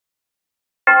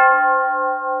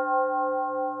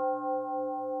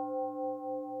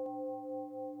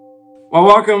Well,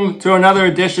 welcome to another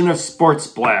edition of Sports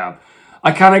Blab.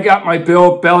 I kind of got my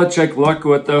Bill Belichick look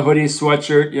with the hoodie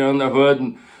sweatshirt, and the hood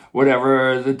and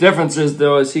whatever. The difference is,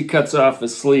 though, is he cuts off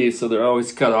his sleeves, so they're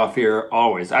always cut off here,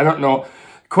 always. I don't know.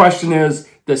 Question is,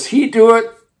 does he do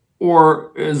it,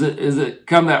 or is it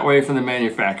come that way from the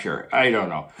manufacturer? I don't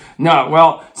know. No,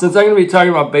 well, since I'm going to be talking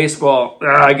about baseball,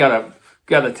 I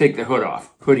gotta take the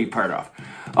hoodie part off.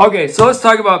 Okay, so let's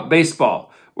talk about baseball.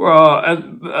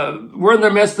 We're in the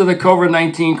midst of the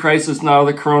COVID-19 crisis now,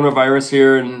 the coronavirus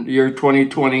here in the year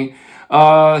 2020.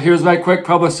 Here's my quick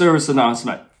public service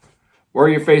announcement. Wear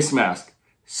your face mask.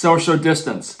 Social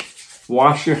distance.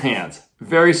 Wash your hands.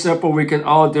 Very simple. We can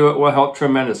all do it. Will help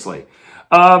tremendously.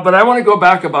 But I want to go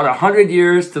back about 100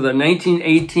 years to the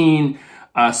 1918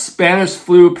 Spanish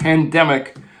flu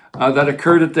pandemic that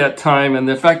occurred at that time and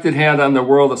the effect it had on the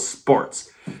world of sports.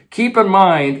 Keep in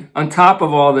mind, on top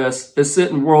of all this, is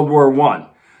sitting World War I.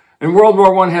 And World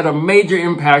War I had a major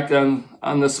impact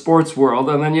on the sports world,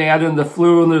 and then you add in the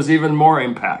flu, and there's even more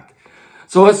impact.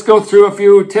 So let's go through a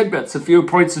few tidbits, a few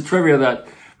points of trivia that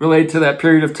relate to that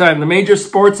period of time. The major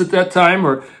sports at that time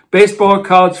were baseball,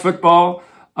 college football,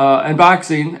 and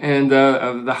boxing, and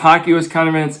the hockey was kind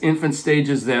of in its infant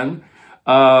stages then.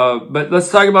 But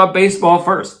let's talk about baseball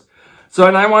first. So,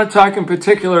 and I want to talk in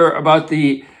particular about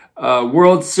the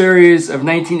World Series of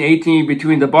 1918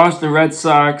 between the Boston Red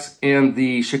Sox and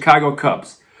the Chicago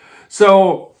Cubs.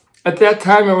 So at that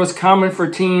time, it was common for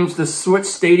teams to switch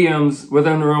stadiums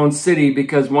within their own city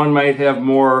because one might have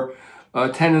more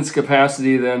attendance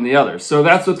capacity than the other. So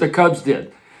that's what the Cubs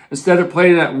did. Instead of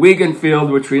playing at Wiegand Field,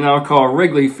 which we now call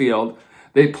Wrigley Field,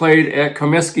 they played at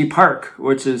Comiskey Park,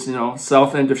 which is,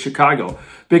 south end of Chicago,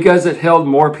 because it held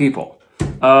more people.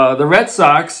 The Red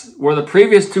Sox were the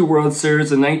previous two World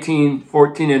Series in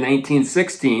 1914 and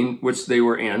 1916, which they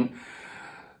were in.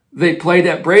 They played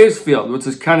at Braves Field, which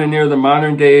is kind of near the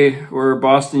modern day where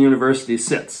Boston University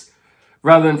sits,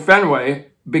 rather than Fenway,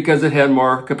 because it had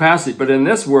more capacity. But in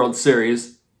this World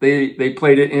Series, they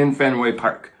played it in Fenway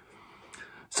Park.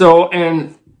 So,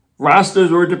 and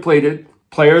rosters were depleted.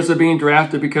 Players are being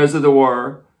drafted because of the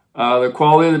war. The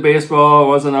quality of the baseball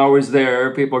wasn't always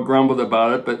there. People grumbled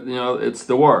about it, but, it's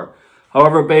the war.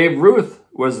 However, Babe Ruth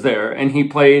was there, and he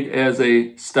played as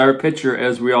a star pitcher,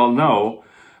 as we all know,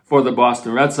 for the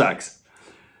Boston Red Sox.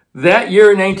 That year,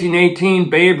 1918,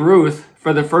 Babe Ruth,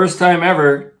 for the first time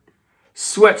ever,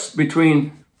 switched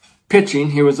between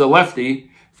pitching, he was a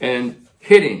lefty, and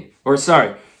pitching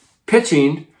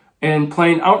and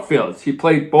playing outfield. He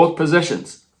played both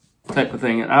positions type of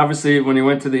thing. And obviously, when he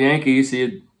went to the Yankees,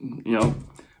 he'd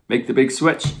make the big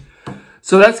switch.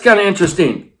 So that's kind of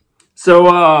interesting.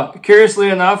 So curiously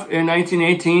enough, in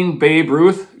 1918, Babe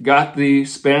Ruth got the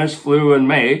Spanish flu in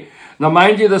May. Now,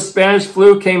 mind you, the Spanish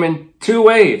flu came in 2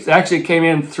 waves. Actually, it came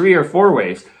in 3 or 4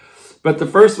 waves. But the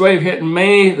first wave hit in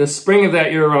May, the spring of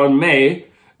that year around May.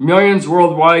 Millions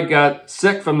worldwide got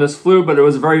sick from this flu, but it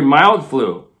was a very mild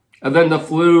flu. And then the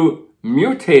flu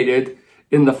mutated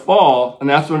in the fall, and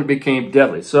that's when it became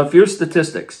deadly. So a few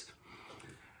statistics.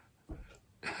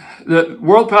 The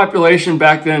world population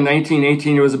back then in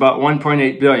 1918 was about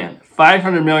 1.8 billion.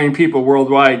 500 million people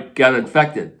worldwide got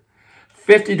infected.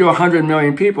 50 to 100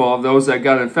 million people of those that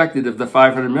got infected of the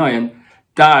 500 million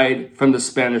died from the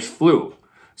Spanish flu.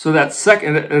 So that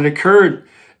it occurred,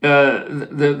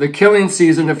 the killing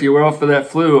season, if you will, for that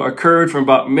flu occurred from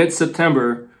about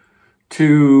mid-September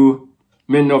to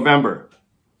mid-November.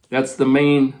 That's the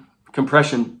main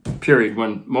compression period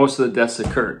when most of the deaths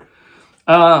occurred.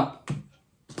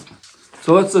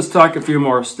 So let's just talk a few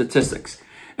more statistics.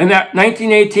 In that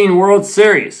 1918 World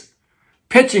Series,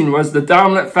 pitching was the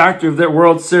dominant factor of that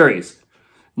World Series.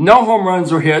 No home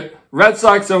runs were hit. Red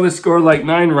Sox only scored like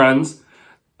 9 runs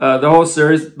the whole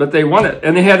series, but they won it.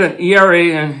 And they had an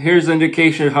ERA, and here's an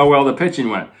indication of how well the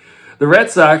pitching went. The Red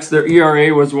Sox, their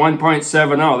ERA was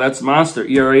 1.70. That's monster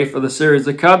ERA for the series.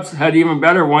 The Cubs had even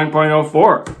better,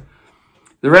 1.04.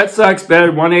 The Red Sox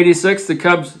batted 186, the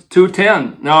Cubs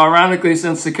 210. Now, ironically,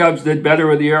 since the Cubs did better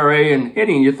with ERA and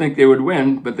hitting, you'd think they would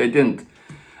win, but they didn't.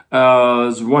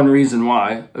 There's one reason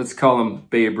why. Let's call him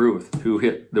Babe Ruth, who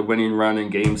hit the winning run in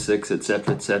Game 6,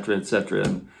 etc., etc., etc.,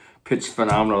 and pitched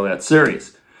phenomenal that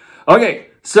series. Okay,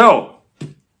 so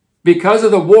because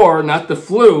of the war, not the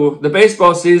flu, the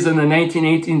baseball season in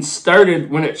 1918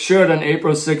 started when it should on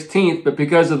April 16th, but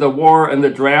because of the war and the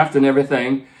draft and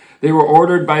everything, they were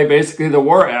ordered by basically the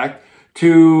War Act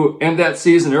to end that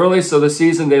season early. So the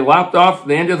season, they lopped off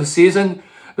the end of the season.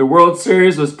 The World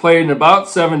Series was played in about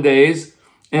 7 days.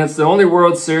 And it's the only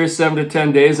World Series, 7 to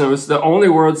 10 days. And it was the only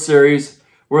World Series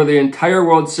where the entire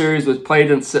World Series was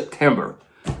played in September.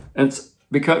 And it's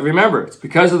Because remember, it's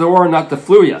because of the war, not the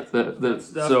flu yet.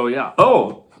 So yeah.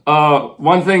 Oh,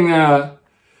 one thing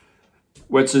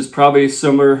which is probably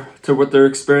similar to what they're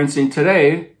experiencing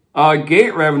today.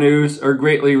 Gate revenues are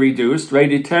greatly reduced. Right,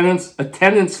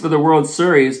 attendance for the World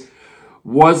Series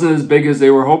wasn't as big as they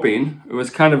were hoping. It was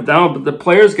kind of down, but the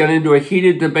players got into a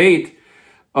heated debate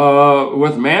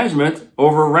with management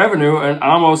over revenue, and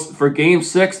almost for Game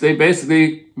 6, they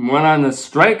basically went on a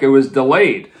strike. It was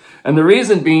delayed. And the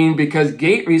reason being because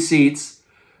gate receipts,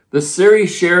 the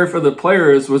series share for the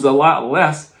players was a lot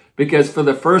less because for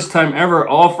the first time ever,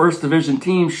 all First Division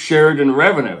teams shared in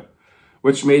revenue,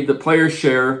 which made the player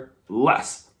share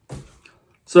less.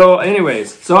 So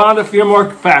anyways, so on to a few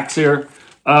more facts here.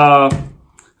 All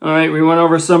right, we went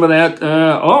over some of that.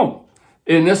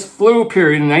 In this flu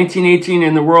period in 1918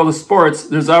 in the world of sports,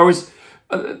 there's always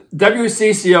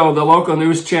WCCO, the local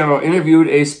news channel, interviewed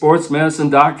a sports medicine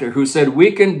doctor who said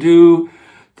we can do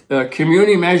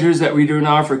community measures that we do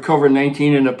now for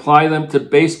COVID-19 and apply them to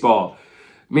baseball,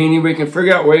 meaning we can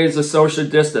figure out ways to social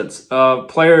distance.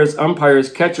 Players, umpires,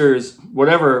 catchers,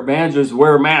 whatever, managers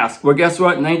wear masks. Well, guess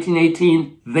what? In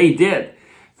 1918, they did.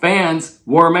 Fans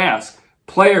wore masks.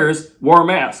 Players wore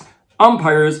masks.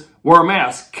 Umpires wore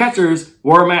masks. Catchers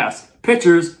wore masks.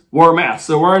 Pitchers wore masks.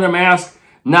 So wearing a mask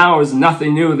now is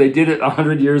nothing new. They did it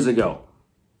 100 years ago.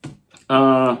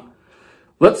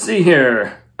 Let's see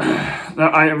here.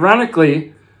 Now,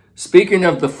 ironically, speaking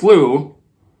of the flu,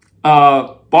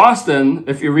 Boston,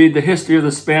 if you read the history of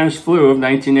the Spanish flu of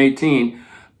 1918,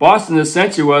 Boston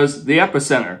essentially was the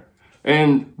epicenter.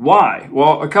 And why?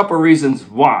 Well, a couple of reasons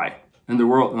why in the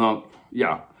world.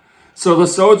 So the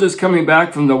soldiers coming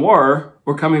back from the war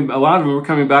a lot of them were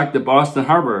coming back to Boston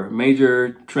Harbor,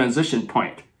 major transition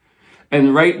point.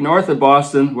 And right north of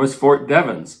Boston was Fort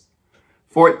Devens.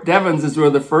 Fort Devens is where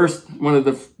one of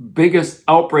the biggest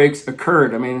outbreaks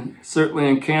occurred. I mean, certainly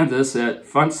in Kansas at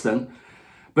Funston.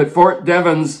 But Fort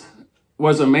Devens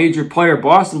was a major player.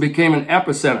 Boston became an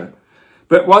epicenter.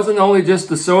 But it wasn't only just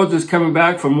the soldiers coming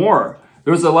back from war.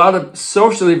 There was a lot of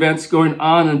social events going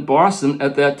on in Boston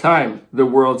at that time. The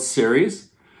World Series,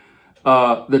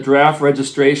 the draft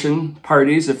registration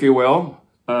parties, if you will,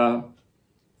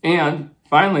 and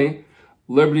finally,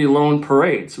 Liberty Loan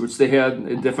parades, which they had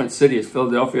in different cities,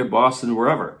 Philadelphia, Boston,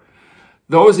 wherever.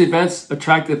 Those events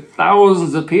attracted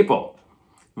thousands of people.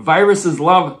 Viruses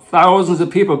love thousands of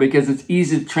people because it's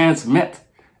easy to transmit.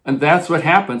 And that's what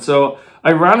happened. So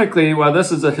ironically, while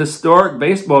this is a historic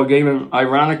baseball game, and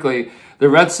ironically, the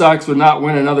Red Sox would not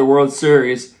win another World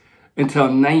Series until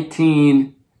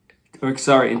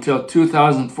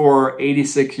 2004,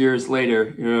 86 years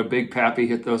later. Big Pappy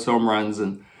hit those home runs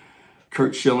and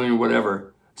Kurt Schilling,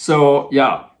 whatever. So,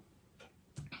 yeah.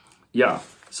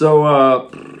 So,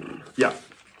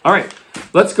 All right,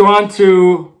 let's go on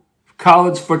to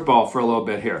college football for a little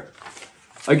bit here.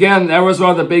 Again, that was one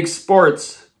of the big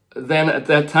sports. Then at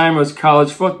that time was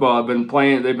college football.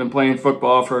 They've been playing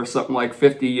football for something like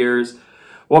 50 years.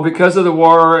 Well, because of the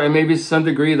war and maybe to some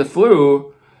degree the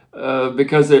flu,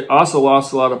 because they also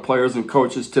lost a lot of players and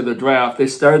coaches to the draft, they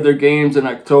started their games in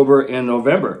October and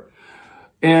November.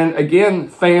 And again,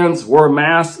 fans wore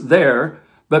masks there,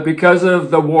 but because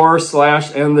of the war /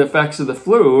 and the effects of the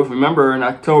flu, remember in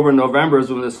October and November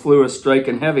is when this flu was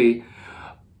striking heavy,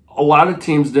 a lot of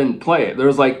teams didn't play. There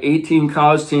was like 18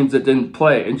 college teams that didn't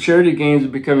play. And charity games are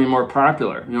becoming more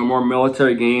popular. More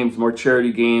military games, more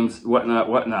charity games,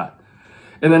 whatnot.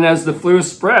 And then as the flu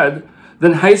spread,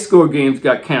 then high school games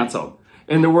got canceled.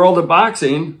 In the world of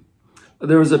boxing,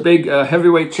 there was a big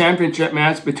heavyweight championship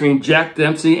match between Jack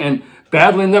Dempsey and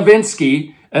Badley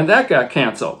Novinsky, and that got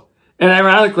canceled. And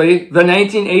ironically, the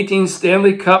 1918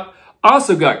 Stanley Cup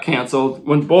also got canceled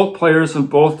when both players from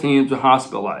both teams were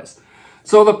hospitalized.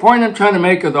 So the point I'm trying to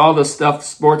make with all this stuff,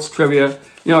 sports trivia,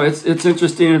 it's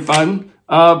interesting and fun,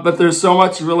 but there's so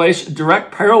much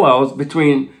direct parallels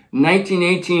between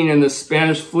 1918 and the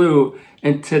Spanish flu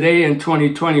and today in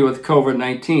 2020 with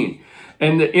COVID-19.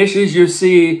 And the issues you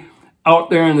see out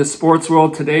there in the sports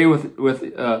world today with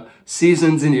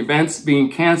seasons and events being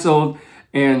canceled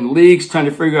and leagues trying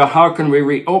to figure out how can we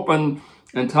reopen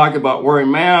and talk about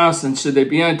wearing masks and should they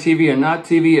be on TV and not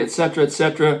TV, etc.,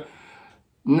 etc.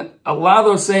 A lot of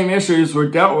those same issues were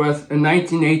dealt with in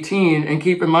 1918, and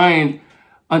keep in mind,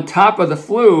 on top of the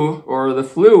flu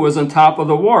was on top of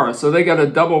the war, so they got a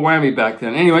double whammy back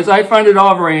then. Anyways, I find it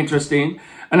all very interesting,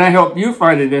 and I hope you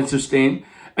find it interesting.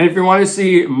 And if you want to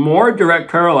see more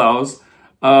direct parallels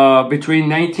between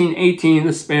 1918,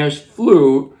 the Spanish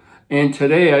flu, and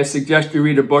today, I suggest you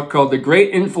read a book called The Great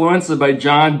Influenza by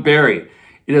John Barry.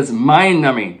 It is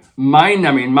mind-numbing,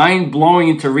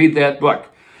 mind-blowing to read that book.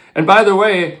 And by the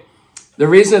way, The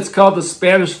reason it's called the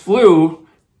Spanish flu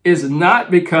is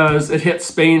not because it hit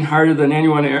Spain harder than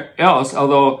anyone else,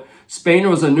 although Spain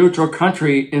was a neutral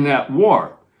country in that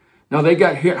war. Now, they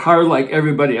got hit hard like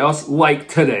everybody else, like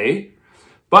today.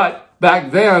 But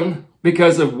back then,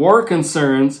 because of war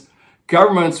concerns,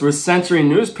 governments were censoring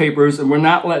newspapers and would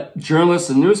not let journalists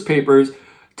and newspapers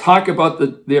talk about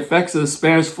the effects of the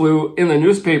Spanish flu in the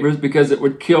newspapers because it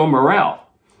would kill morale.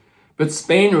 But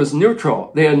Spain was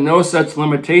neutral. They had no such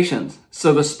limitations.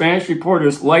 So the Spanish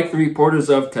reporters, like the reporters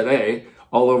of today,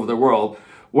 all over the world,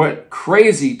 went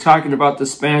crazy talking about the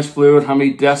Spanish flu and how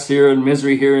many deaths here and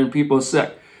misery here and people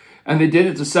sick. And they did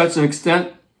it to such an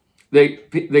extent, they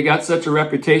got such a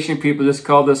reputation, people just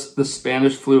called this the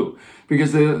Spanish flu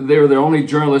because they were the only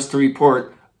journalists to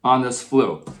report on this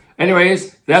flu.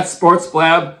 Anyways, that's Sports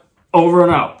Blab, over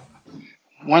and out.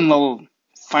 One little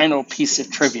final piece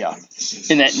of trivia.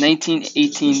 In that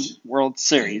 1918 World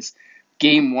Series,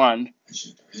 Game 1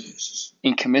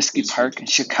 in Comiskey Park in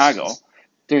Chicago,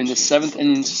 during the 7th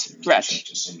inning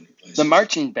stretch, the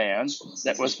marching band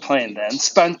that was playing then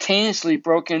spontaneously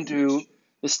broke into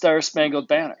the Star-Spangled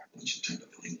Banner.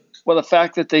 Well, the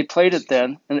fact that they played it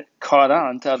then and it caught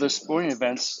on to other sporting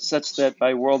events such that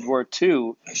by World War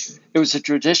II, it was a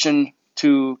tradition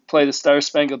to play the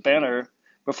Star-Spangled Banner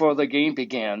before the game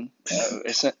began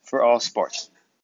for all sports.